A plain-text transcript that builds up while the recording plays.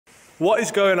What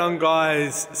is going on,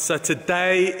 guys? So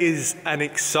today is an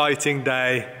exciting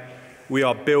day. We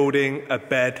are building a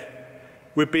bed.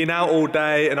 We've been out all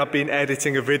day and I've been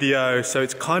editing a video, so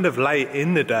it's kind of late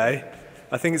in the day.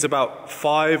 I think it's about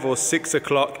 5 or 6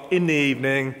 o'clock in the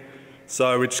evening.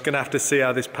 So we're just gonna have to see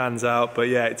how this pans out. But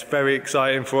yeah, it's very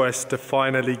exciting for us to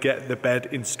finally get the bed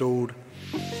installed.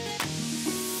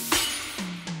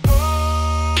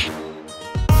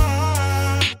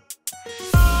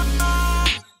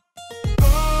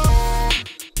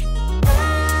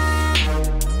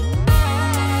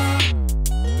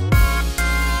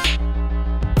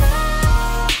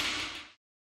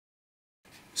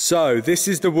 So this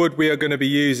is the wood we are going to be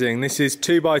using. This is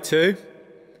 2x2,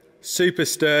 super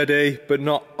sturdy but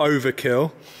not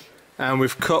overkill. And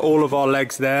we've cut all of our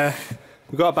legs there.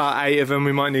 We've got about 8 of them,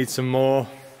 we might need some more.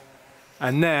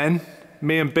 And then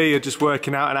me and B are just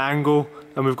working out an angle,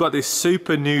 and we've got this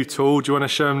super new tool. Do you want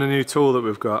to show them the new tool that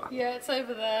we've got? Yeah, it's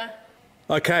over there.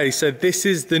 Okay, so this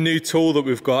is the new tool that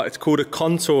we've got. It's called a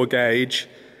contour gauge,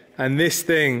 and this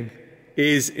thing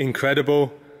is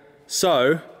incredible.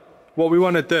 So what we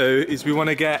want to do is we want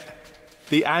to get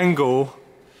the angle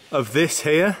of this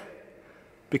here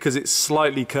because it's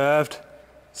slightly curved.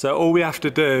 So all we have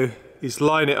to do is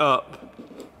line it up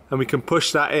and we can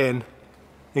push that in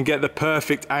and get the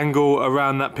perfect angle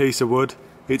around that piece of wood.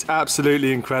 It's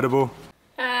absolutely incredible.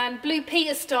 And Blue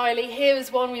Peter styly, here is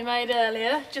one we made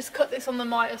earlier. Just cut this on the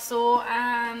miter saw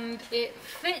and it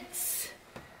fits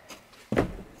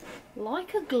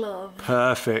like a glove.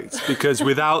 Perfect, because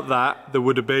without that there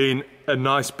would have been a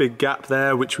nice big gap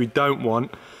there, which we don't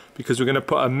want, because we're going to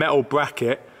put a metal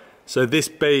bracket so this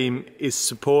beam is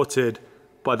supported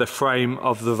by the frame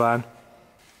of the van.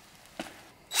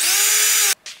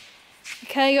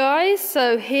 Okay guys,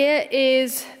 so here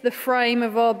is the frame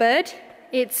of our bed.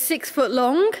 It's 6 foot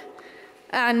long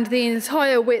and the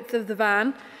entire width of the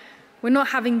van. We're not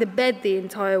having the bed the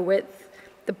entire width.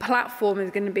 The platform is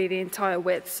going to be the entire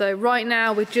width. So right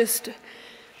now we're just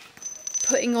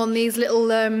putting on these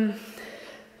little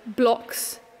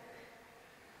blocks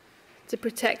to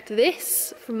protect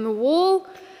this from the wall,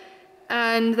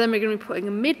 and then we're going to be putting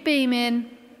a mid beam in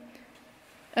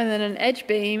and then an edge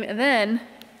beam, and then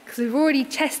because we've already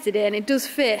tested it and it does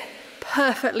fit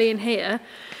perfectly in here,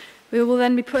 we will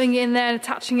then be putting it in there and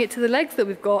attaching it to the legs that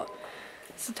we've got.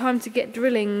 It's the time to get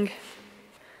drilling.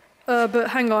 But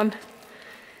hang on.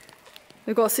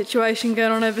 We've got a situation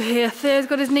going on over here. Theo's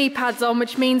got his knee pads on,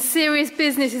 which means serious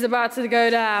business is about to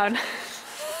go down.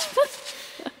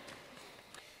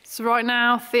 So right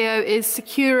now, Theo is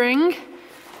securing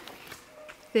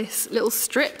this little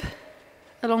strip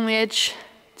along the edge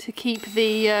to keep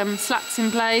the slats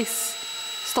in place,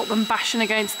 stop them bashing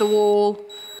against the wall.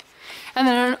 And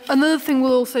then another thing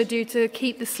we'll also do to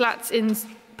keep the slats in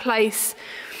place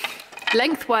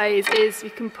lengthways is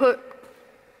we can put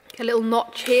a little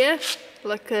notch here,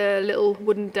 like a little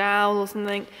wooden dowel or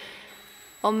something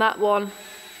on that one,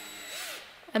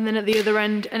 and then at the other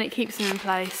end, and it keeps them in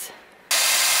place.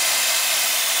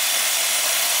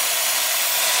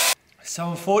 So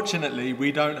unfortunately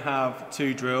we don't have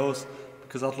 2 drills,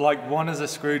 because I'd like one as a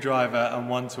screwdriver and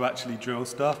one to actually drill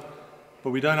stuff,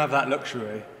 but we don't have that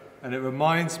luxury. And it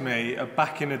reminds me of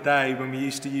back in the day when we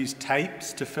used to use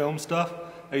tapes to film stuff.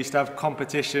 I used to have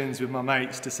competitions with my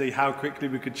mates to see how quickly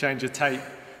we could change a tape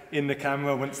in the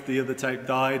camera once the other tape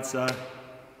died. So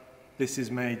this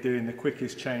is me doing the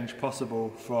quickest change possible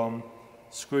from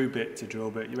screw bit to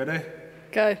drill bit. You ready?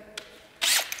 Go.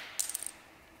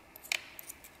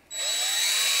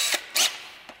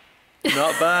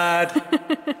 Not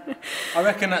bad. I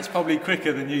reckon that's probably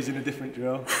quicker than using a different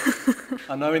drill.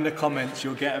 I know in the comments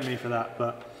you'll get at me for that,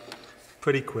 but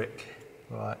pretty quick.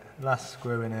 Right, last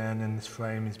screwing in and this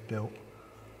frame is built.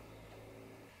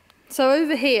 So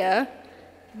over here,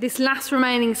 this last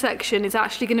remaining section is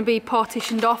actually going to be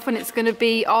partitioned off, and it's going to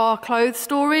be our clothes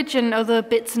storage and other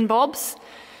bits and bobs.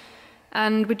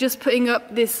 And we're just putting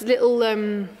up this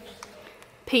little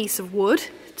piece of wood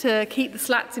to keep the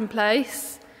slats in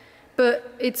place.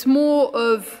 But it's more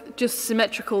of just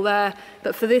symmetrical there,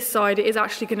 but for this side it is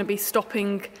actually going to be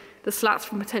stopping the slats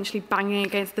from potentially banging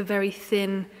against the very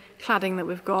thin cladding that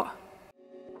we've got.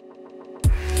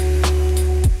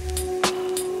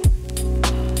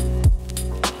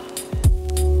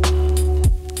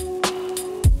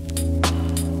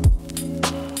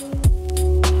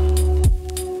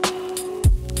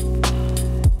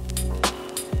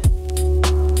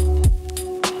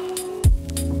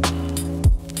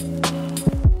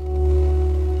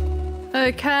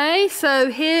 Okay, so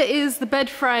here is the bed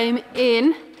frame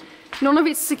in. None of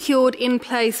it's secured in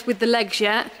place with the legs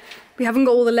yet, we haven't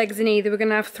got all the legs in either. We're going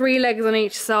to have 3 legs on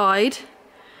each side.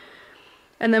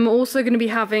 And then we're also going to be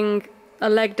having a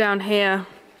leg down here.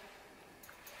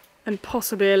 And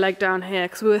possibly a leg down here.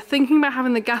 Because we were thinking about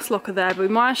having the gas locker there, but we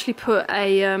might actually put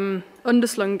a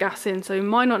underslung gas in. So we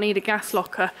might not need a gas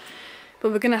locker.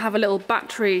 But we're going to have a little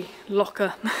battery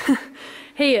locker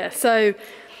here. So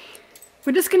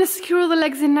we're just going to secure all the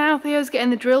legs in now. Theo's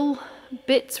getting the drill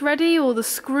bits ready, all the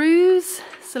screws.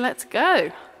 So let's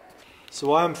go.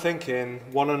 So I'm thinking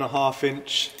 1.5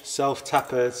 inch self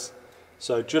tappers.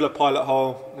 So drill a pilot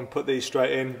hole and put these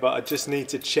straight in, but I just need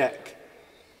to check.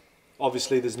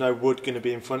 Obviously there's no wood going to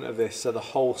be in front of this, so the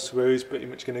whole screw is pretty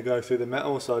much going to go through the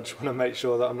metal, so I just want to make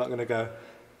sure that I'm not going to go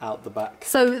out the back.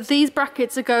 So these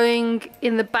brackets are going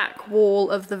in the back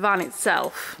wall of the van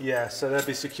itself? Yeah, so they'll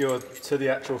be secured to the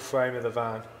actual frame of the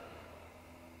van,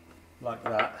 like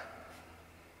that.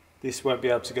 This won't be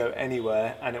able to go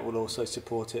anywhere, and it will also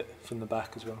support it from the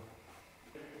back as well.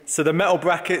 So the metal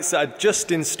brackets that I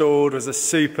just installed was a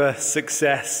super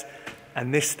success,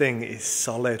 and this thing is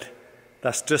solid.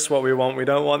 That's just what we want. We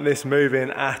don't want this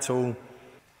moving at all.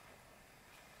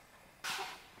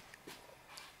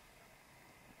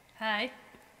 Hey.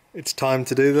 It's time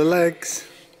to do the legs.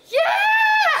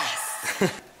 Yes!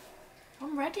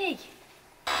 I'm ready.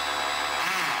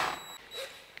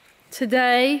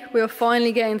 Today we are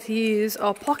finally getting to use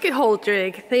our pocket hole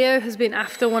jig. Theo has been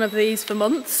after one of these for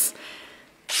months.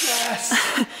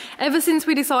 Yes! Ever since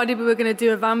we decided we were going to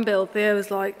do a van build, Theo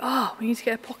was like, oh, we need to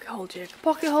get a pocket hole jig.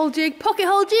 Pocket hole jig, pocket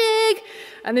hole jig!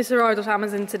 And this arrived at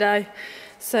Amazon today.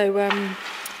 So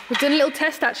we've done a little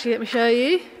test actually, let me show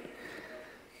you.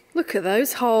 Look at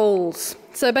those holes.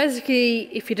 So basically,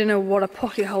 if you don't know what a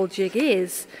pocket hole jig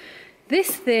is,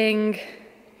 this thing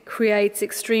creates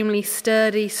extremely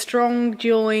sturdy, strong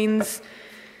joins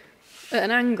at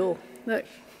an angle. Look,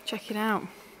 check it out.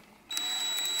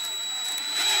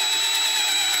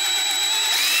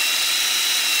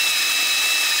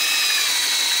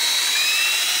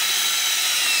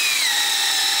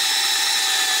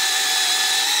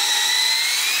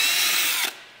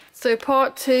 So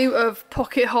part 2 of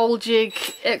pocket hole jig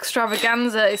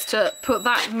extravaganza is to put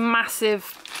that massive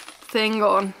thing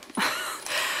on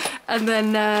and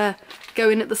then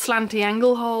go in at the slanty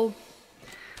angle hole.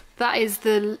 That is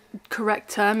the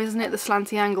correct term, isn't it? The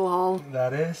slanty angle hole.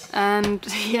 That is. And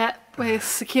yeah, we're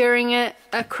securing it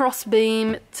across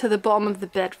beam to the bottom of the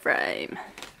bed frame.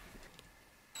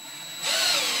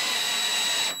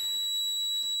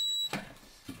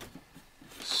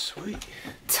 Sweet.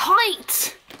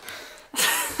 Tight!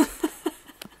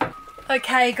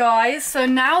 Okay guys, so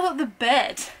now that the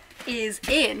bed is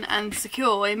in and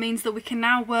secure, it means that we can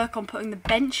now work on putting the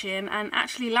bench in, and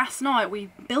actually last night we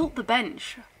built the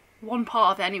bench, one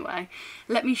part of it anyway.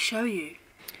 Let me show you.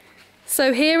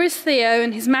 So here is Theo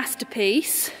and his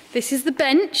masterpiece. This is the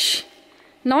bench.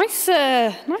 Nice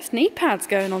nice knee pads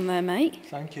going on there, mate.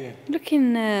 Thank you.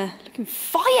 Looking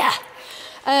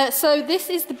fire! So this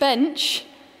is the bench.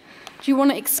 Do you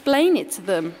want to explain it to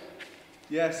them?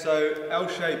 Yeah, so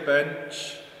L-shaped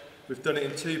bench, we've done it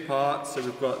in 2 parts. So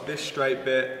we've got this straight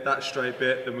bit, that straight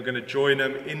bit, then we're going to join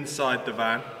them inside the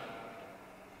van.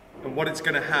 And what it's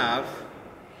going to have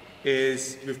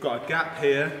is, we've got a gap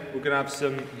here, we're going to have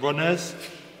some runners,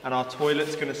 and our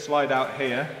toilet's going to slide out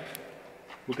here.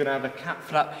 We're going to have a cat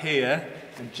flap here,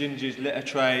 and Ginger's litter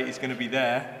tray is going to be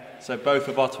there. So both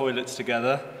of our toilets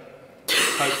together.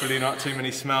 Hopefully not too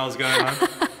many smells going on.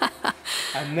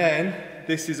 And then,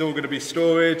 this is all going to be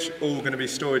storage, all going to be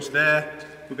storage there.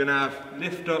 We're going to have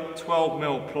lift up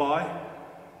 12mm ply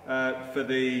for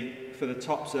the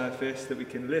top surface that we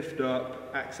can lift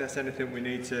up, access anything we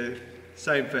need to.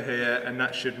 Same for here, and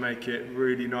that should make it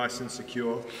really nice and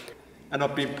secure. And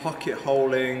I've been pocket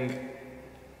holing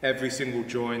every single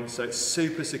joint, so it's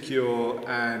super secure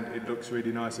and it looks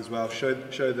really nice as well. Show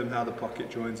them how the pocket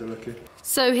joins are looking.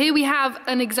 So here we have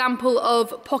an example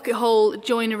of pocket hole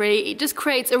joinery. It just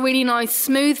creates a really nice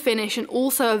smooth finish and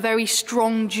also a very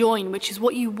strong join, which is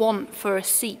what you want for a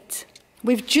seat.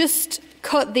 We've just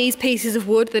cut these pieces of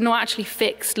wood. They're not actually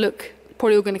fixed. Look,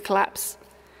 probably all going to collapse.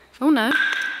 Oh no,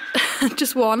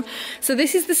 just one. So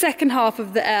this is the second half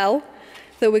of the L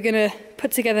that we're going to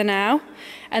put together now.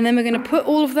 And then we're going to put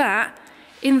all of that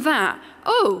in that.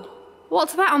 Oh,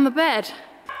 what's that on the bed?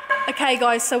 Okay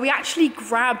guys, so we actually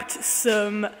grabbed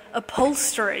some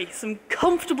upholstery, some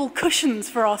comfortable cushions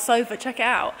for our sofa. Check it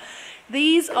out.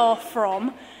 These are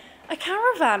from a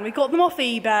caravan. We got them off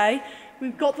eBay. We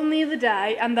got them the other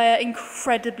day and they're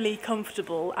incredibly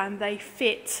comfortable and they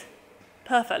fit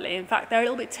perfectly. In fact, they're a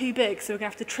little bit too big, so we're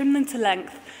going to have to trim them to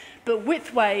length. But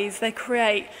widthways, they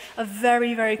create a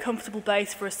very, very comfortable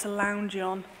base for us to lounge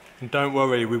on. And don't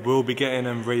worry, we will be getting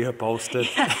them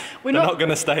reupholstered. Yeah, They're not going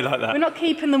to stay like that. We're not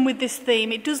keeping them with this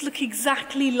theme. It does look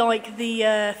exactly like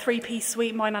the three-piece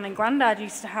suite my nan and granddad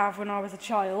used to have when I was a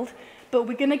child. But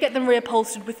we're going to get them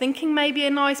reupholstered. We're thinking maybe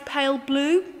a nice pale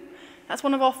blue. That's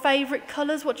one of our favourite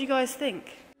colours. What do you guys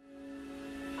think?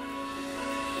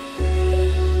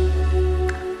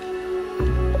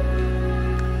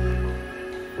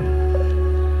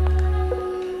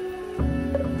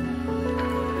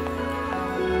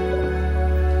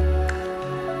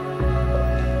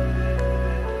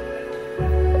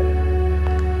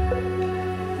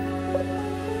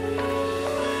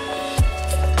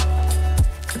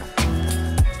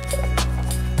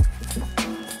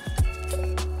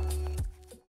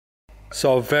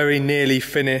 So I've very nearly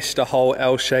finished a whole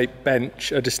L-shaped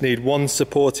bench. I just need one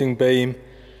supporting beam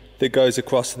that goes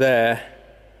across there.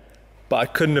 But I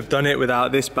couldn't have done it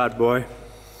without this bad boy.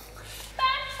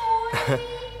 Bad boy!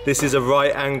 This is a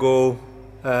right angle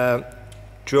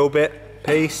drill bit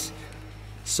piece.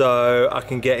 So I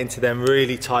can get into them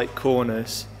really tight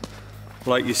corners.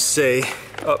 Like you see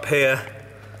up here,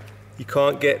 you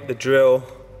can't get the drill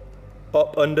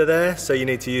up under there, so you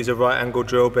need to use a right angle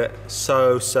drill bit.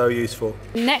 So useful.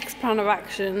 Next plan of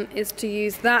action is to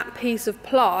use that piece of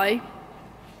ply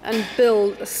and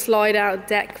build a slide out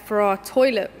deck for our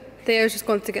toilet. Theo's just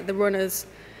going to get the runners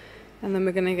and then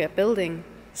we're going to get building.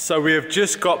 So we have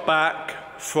just got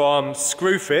back from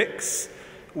Screwfix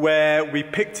where we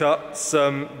picked up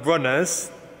some runners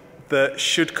that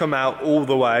should come out all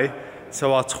the way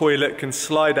so our toilet can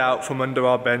slide out from under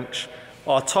our bench.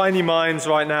 Our tiny minds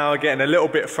right now are getting a little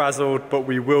bit frazzled, but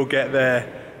we will get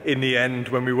there in the end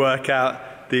when we work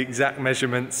out the exact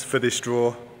measurements for this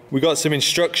drawer. We got some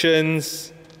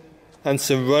instructions and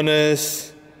some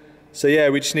runners. So yeah,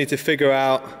 we just need to figure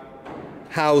out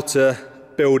how to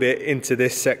build it into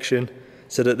this section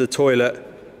so that the toilet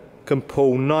can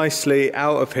pull nicely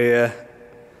out of here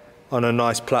on a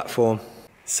nice platform.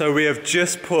 So we have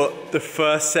just put the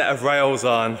first set of rails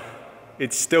on.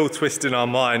 It's still twisting our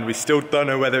mind. We still don't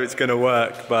know whether it's going to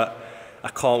work, but I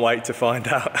can't wait to find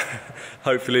out.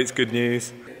 Hopefully it's good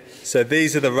news. So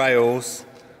these are the rails.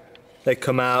 They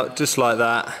come out just like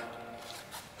that,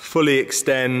 fully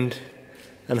extend,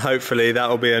 and hopefully that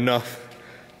will be enough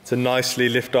to nicely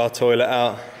lift our toilet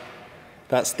out.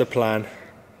 That's the plan.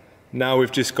 Now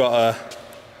we've just got to...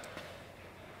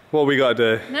 What we got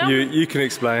to do? You can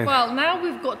explain. Well, now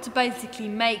we've got to basically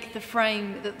make the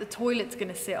frame that the toilet's going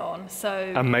to sit on,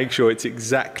 so... And make sure it's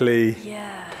exactly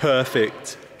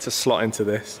perfect to slot into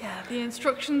this. Yeah, the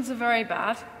instructions are very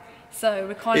bad, so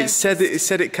we're kind of... It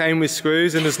said it came with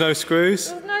screws and there's no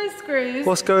screws? There's no screws.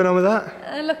 What's going on with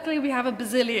that? Luckily we have a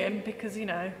bazillion because, you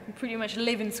know, we pretty much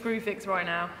live in Screwfix right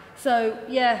now. So,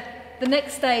 yeah, the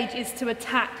next stage is to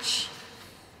attach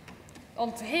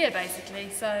onto here, basically,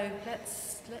 so let's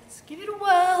give it a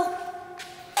whirl.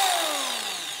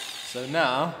 So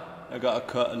now I've got to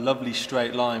cut a lovely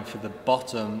straight line for the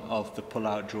bottom of the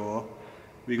pull-out drawer.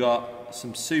 We got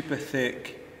some super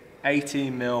thick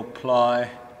 18mm ply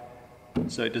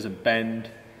so it doesn't bend.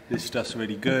 This stuff's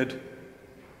really good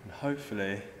and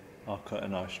hopefully I'll cut a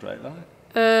nice straight line.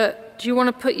 Do you want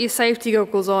to put your safety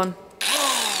goggles on?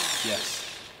 Yes.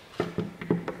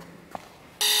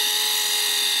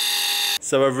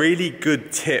 So a really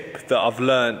good tip that I've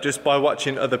learned just by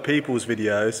watching other people's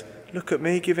videos, look at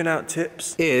me giving out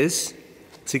tips, is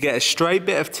to get a straight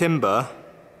bit of timber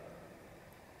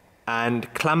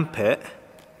and clamp it.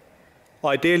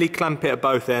 Ideally clamp it at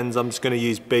both ends. I'm just going to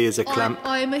use B as a clamp.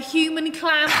 I'm a human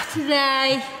clamp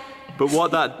today. But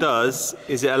what that does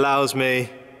is it allows me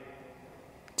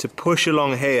to push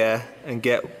along here and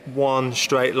get one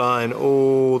straight line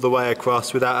all the way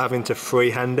across without having to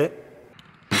freehand it.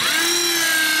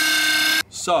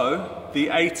 So the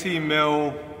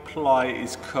 18mm ply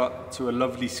is cut to a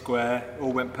lovely square,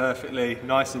 all went perfectly,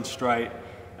 nice and straight.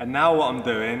 And now what I'm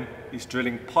doing is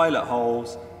drilling pilot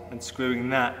holes and screwing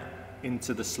that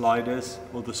into the sliders,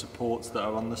 or the supports that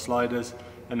are on the sliders.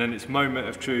 And then it's moment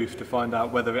of truth to find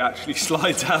out whether it actually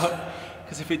slides out.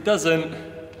 Because if it doesn't,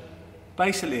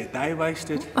 basically a day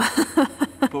wasted.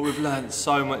 But we've learned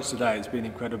so much today, it's been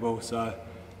incredible. So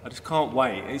I just can't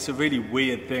wait. It's a really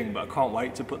weird thing, but I can't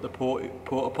wait to put the porta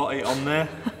potty on there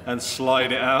and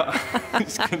slide it out.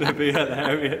 It's gonna be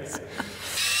hilarious.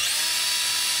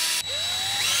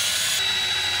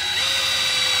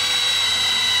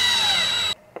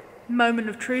 Moment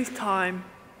of truth time.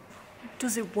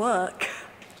 Does it work?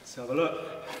 Let's have a look.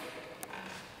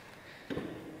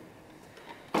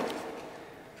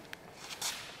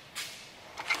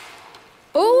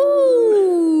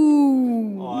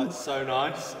 Ooh! Oh, it's so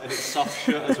nice, and it's soft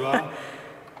shut as well.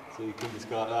 So you can just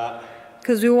go like that.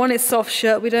 Because we want it soft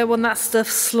shut, we don't want that stuff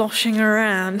sloshing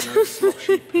around. No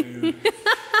sloshy poo.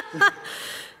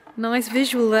 Nice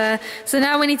visual there. So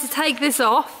now we need to take this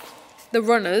off. The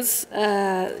runners,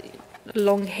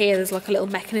 along here, there's like a little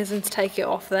mechanism to take it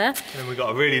off there. And we've got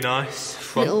a really nice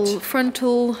front. Little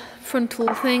frontal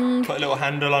thing. Put a little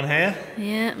handle on here.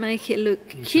 Yeah, make it look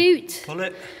cute. Pull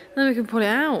it. Then we can pull it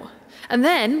out. And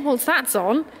then, once that's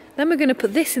on, then we're going to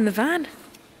put this in the van.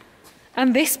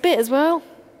 And this bit as well.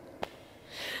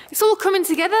 It's all coming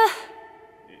together.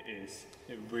 It is.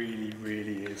 It really,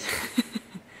 really is.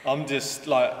 I'm just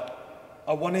like,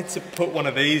 I wanted to put one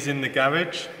of these in the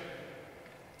garage.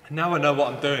 Now I know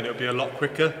what I'm doing, it'll be a lot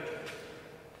quicker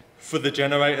for the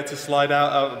generator to slide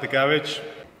out of the garage.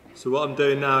 So what I'm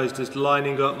doing now is just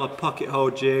lining up my pocket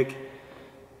hole jig,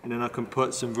 and then I can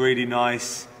put some really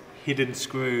nice hidden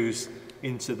screws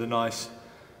into the nice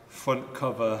front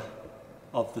cover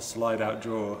of the slide out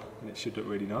drawer, and it should look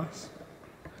really nice.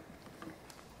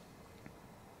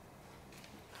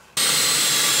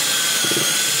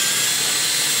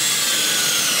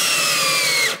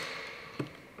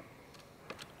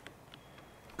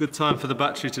 Good time for the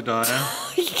battery to die, eh?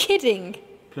 Are you kidding?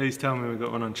 Please tell me we've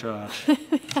got one on charge.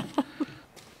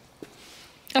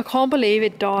 I can't believe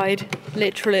it died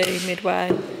literally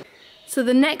midway. So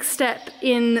the next step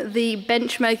in the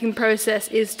bench making process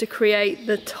is to create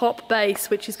the top base,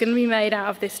 which is going to be made out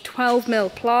of this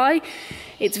 12mm ply.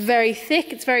 It's very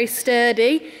thick, it's very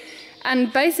sturdy,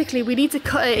 and basically we need to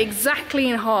cut it exactly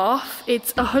in half.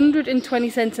 It's 120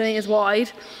 centimeters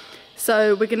wide,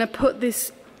 so we're going to put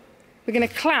this, we're going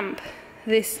to clamp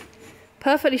this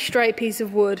perfectly straight piece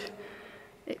of wood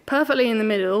perfectly in the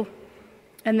middle,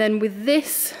 and then with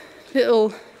this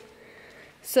little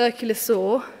circular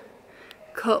saw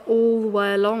cut all the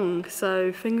way along.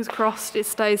 So fingers crossed it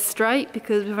stays straight,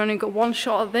 because we've only got one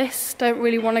shot of this. Don't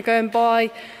really want to go and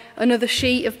buy another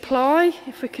sheet of ply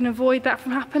if we can avoid that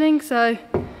from happening, so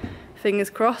fingers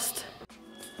crossed.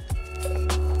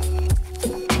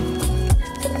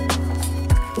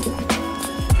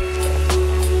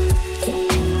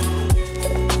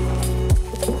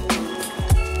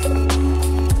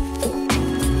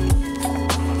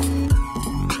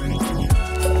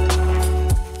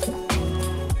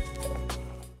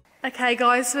 Okay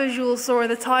guys, so as you all saw in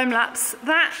the time lapse,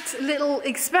 that little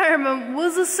experiment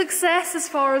was a success as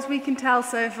far as we can tell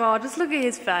so far. Just look at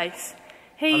his face.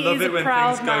 He is a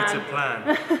proud man. I love it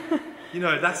when things go to plan. You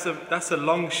know, that's a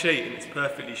long sheet and it's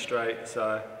perfectly straight,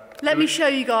 so... Let me show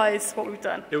you guys what we've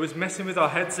done. It was messing with our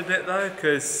heads a bit though,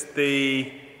 because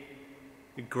the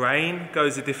grain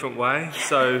goes a different way.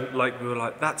 So like we were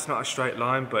like, that's not a straight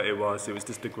line, but it was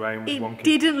just the grain was wonky. It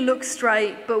didn't look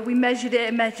straight, but we measured it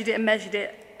and measured it and measured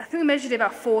it. I think we measured it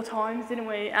about 4 times, didn't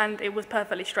we? And it was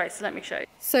perfectly straight, so let me show you.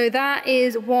 So that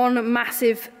is one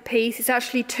massive piece. It's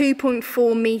actually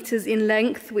 2.4 meters in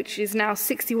length, which is now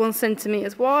 61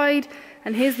 centimeters wide.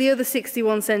 And here's the other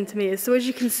 61 centimeters. So as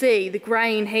you can see, the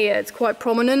grain here, it's quite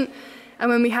prominent.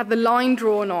 And when we have the line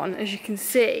drawn on, as you can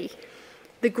see,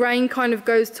 the grain kind of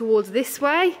goes towards this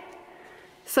way.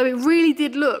 So it really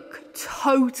did look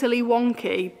totally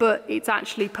wonky, but it's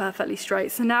actually perfectly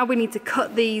straight. So now we need to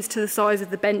cut these to the size of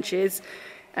the benches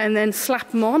and then slap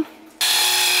them on.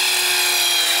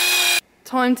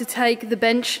 Time to take the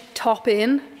bench top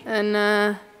in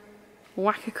and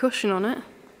whack a cushion on it.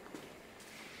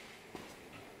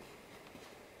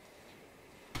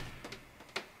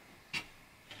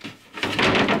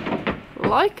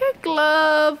 Like a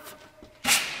glove.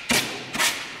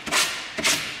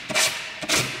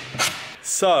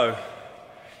 So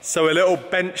a little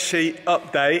bench sheet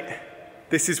update.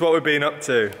 This is what we've been up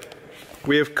to.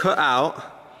 We have cut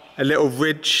out a little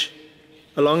ridge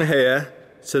along here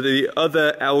so that the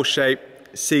other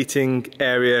L-shaped seating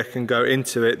area can go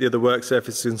into it. The other work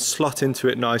surface can slot into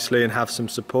it nicely and have some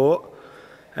support.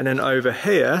 And then over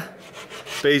here,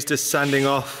 B's just sanding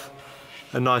off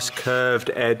a nice curved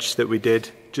edge that we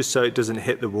did, just so it doesn't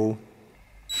hit the wall.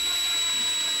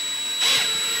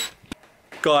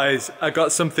 Guys, I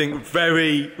got something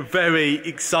very, very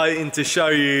exciting to show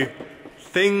you.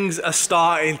 Things are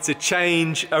starting to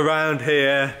change around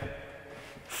here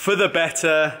for the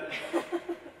better.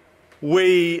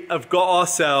 We have got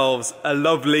ourselves a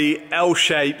lovely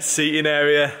L-shaped seating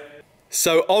area.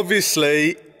 So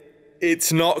obviously,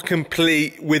 it's not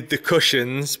complete with the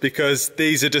cushions because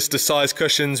these are just the size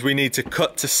cushions we need to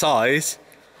cut to size.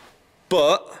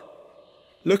 But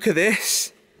look at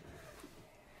this.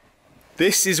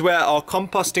 This is where our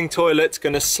composting toilet's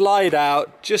going to slide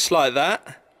out just like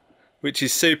that, which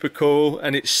is super cool,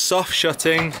 and it's soft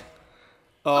shutting.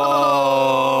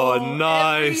 Oh,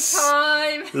 nice.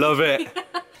 Every time. Love it.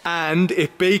 And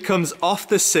if B comes off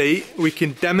the seat, we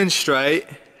can demonstrate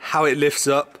how it lifts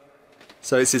up.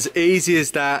 So it's as easy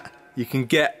as that. You can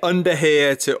get under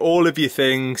here to all of your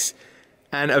things,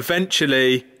 and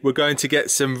eventually we're going to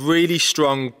get some really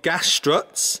strong gas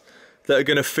struts that are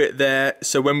going to fit there.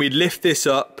 So when we lift this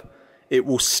up, it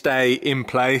will stay in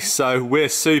place. So we're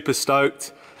super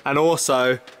stoked. And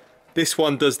also this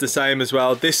one does the same as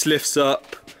well. This lifts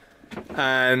up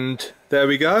and there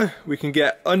we go. We can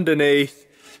get underneath,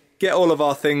 get all of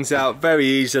our things out very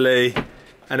easily,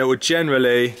 and it will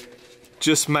generally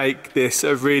just make this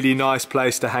a really nice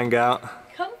place to hang out.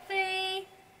 Comfy.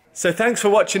 So thanks for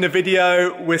watching the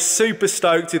video. We're super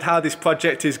stoked with how this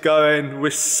project is going.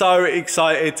 We're so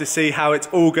excited to see how it's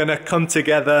all gonna come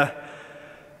together.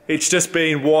 It's just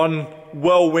been one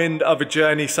whirlwind of a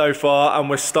journey so far, and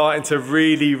we're starting to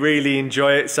really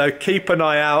enjoy it. So keep an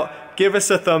eye out, give us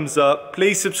a thumbs up,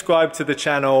 please subscribe to the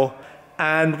channel,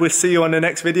 and we'll see you on the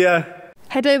next video.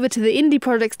 Head over to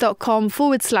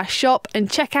theindieprojects.com/shop and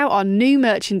check out our new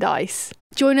merchandise.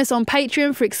 Join us on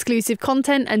Patreon for exclusive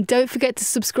content, and don't forget to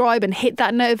subscribe and hit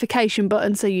that notification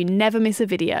button so you never miss a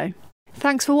video.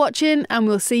 Thanks for watching, and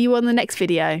we'll see you on the next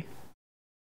video.